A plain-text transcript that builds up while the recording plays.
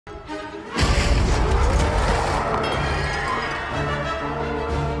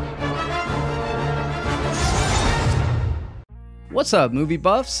What's up, movie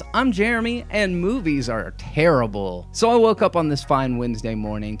buffs? I'm Jeremy, and movies are terrible. So I woke up on this fine Wednesday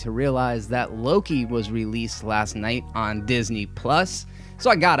morning to realize that Loki was released last night on Disney+. So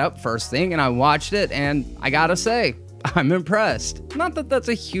I got up first thing and I watched it, and I gotta say, I'm impressed. Not that that's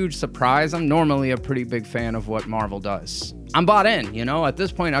a huge surprise. I'm normally a pretty big fan of what Marvel does. I'm bought in, you know? At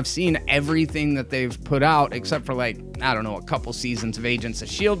this point, I've seen everything that they've put out except for, like, I don't know, a couple seasons of Agents of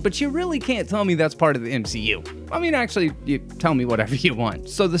S.H.I.E.L.D., but you really can't tell me that's part of the MCU. I mean, actually, you tell me whatever you want.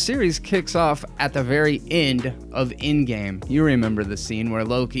 So the series kicks off at the very end of Endgame. You remember the scene where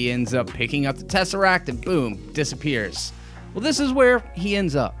Loki ends up picking up the Tesseract and boom, disappears. Well, this is where he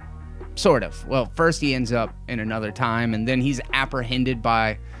ends up. Sort of. Well, first he ends up in another time, and then he's apprehended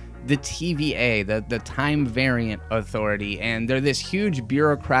by the TVA, the Time Variant Authority, and they're this huge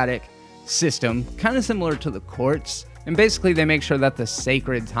bureaucratic system, kind of similar to the courts, and basically they make sure that the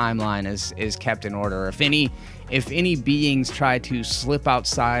sacred timeline is kept in order. If any beings try to slip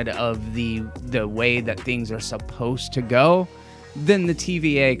outside of the way that things are supposed to go, then the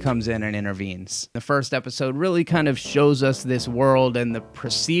TVA comes in and intervenes. The first episode really kind of shows us this world and the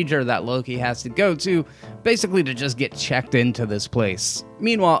procedure that Loki has to go to, basically to just get checked into this place.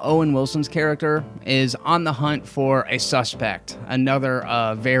 Meanwhile, Owen Wilson's character is on the hunt for a suspect, another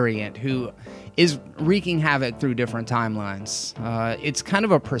variant who is wreaking havoc through different timelines. It's kind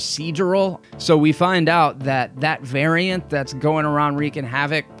of a procedural, so we find out that that variant that's going around wreaking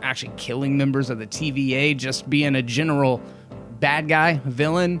havoc, actually killing members of the TVA, just being a general bad guy,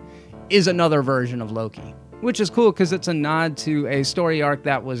 villain, is another version of Loki, which is cool because it's a nod to a story arc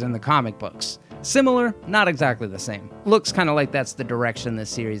that was in the comic books. Similar, not exactly the same. Looks kind of like that's the direction this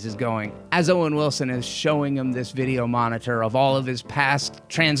series is going, as Owen Wilson is showing him this video monitor of all of his past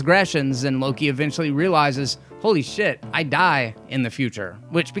transgressions, and Loki eventually realizes, holy shit, I die in the future.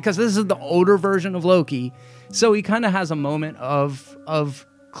 Which, because this is the older version of Loki, so he kind of has a moment of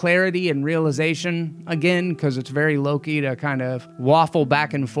clarity and realization again, because it's very Loki to kind of waffle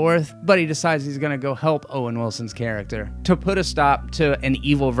back and forth, but he decides he's going to go help Owen Wilson's character to put a stop to an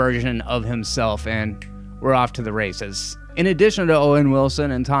evil version of himself, and we're off to the races. In addition to Owen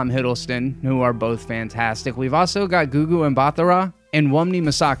Wilson and Tom Hiddleston, who are both fantastic, we've also got Gugu Mbatha and Wunmi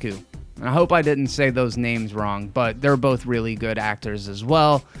Mosaku. And I hope I didn't say those names wrong, but they're both really good actors as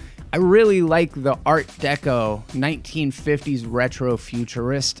well. I really like the Art Deco 1950s retro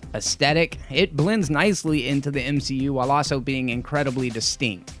futurist aesthetic. It blends nicely into the MCU while also being incredibly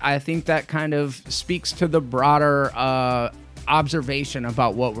distinct. I think that kind of speaks to the broader observation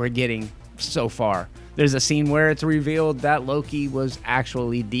about what we're getting so far. There's a scene where it's revealed that Loki was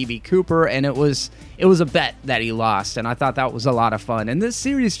actually D.B. Cooper, and it was a bet that he lost, and I thought that was a lot of fun. And this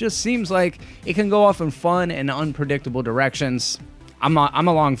series just seems like it can go off in fun and unpredictable directions. I'm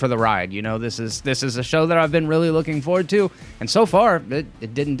along for the ride, you know. This is a show that I've been really looking forward to, and so far,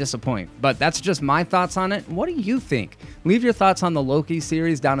 it didn't disappoint. But that's just my thoughts on it. What do you think? Leave your thoughts on the Loki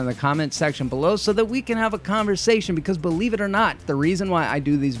series down in the comments section below so that we can have a conversation, because believe it or not, the reason why I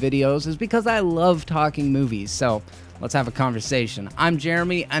do these videos is because I love talking movies. So let's have a conversation. I'm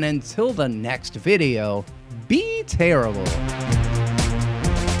Jeremy, and until the next video, be terrible.